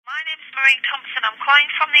name's Marie Thompson. I'm calling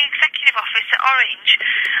from the executive office at Orange.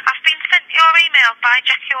 I've been sent your email by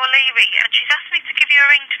Jackie O'Leary, and she's asked me to give you a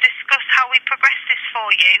ring to discuss how we progress this for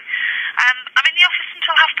you. I'm in the office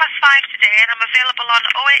until 5:30 today, and I'm available on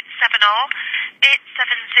 0870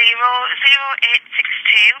 870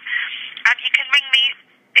 0862. You can ring me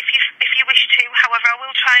if you wish to. However, I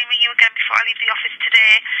will try and ring you again before I leave the office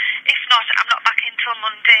today. If not, I'm not back until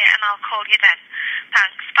Monday, and I'll call you then.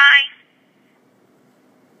 Thanks. Bye.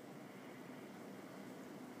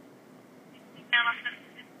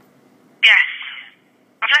 Yes.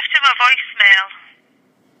 I've left him a voicemail.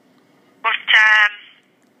 But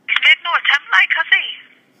he's made no attempt, has he?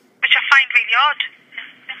 Which I find really odd.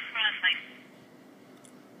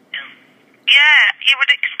 Yeah, you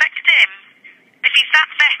would expect him, if he's that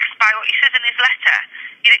vexed by what he says in his letter,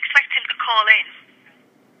 you'd expect him to call in.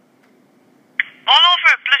 All over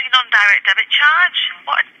a bloody non-direct debit charge.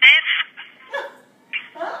 What a div.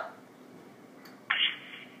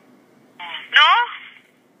 No,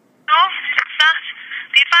 it's that.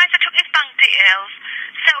 The advisor took his bank details,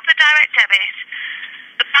 set up the direct debit.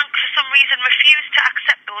 The bank, for some reason, refused to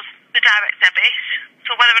accept the direct debit.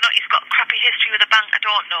 So whether or not he's got a crappy history with the bank, I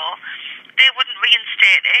don't know. They wouldn't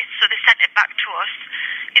reinstate it, so they sent it back to us.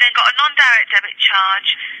 He then got a non-direct debit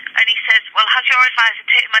charge, and he says, well, has your advisor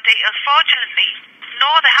taken my details fraudulently?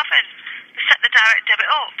 No, they haven't. They set the direct debit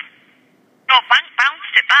up. No, bank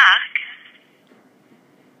bounced it back.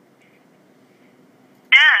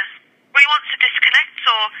 Yeah. Well, he wants to disconnect,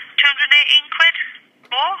 so 218 quid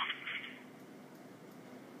more.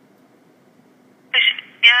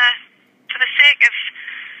 Yeah, for the sake of...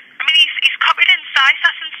 I mean, he's copied in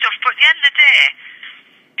SISAS and stuff, but at the end of the day,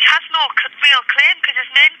 he has no real claim, because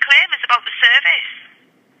his main claim is about the service.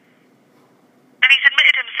 And he's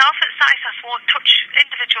admitted himself that SISAS won't touch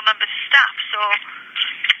individual members of staff, so...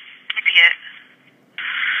 Idiot.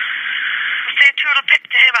 I'll say a total pip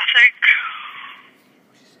to him, I think.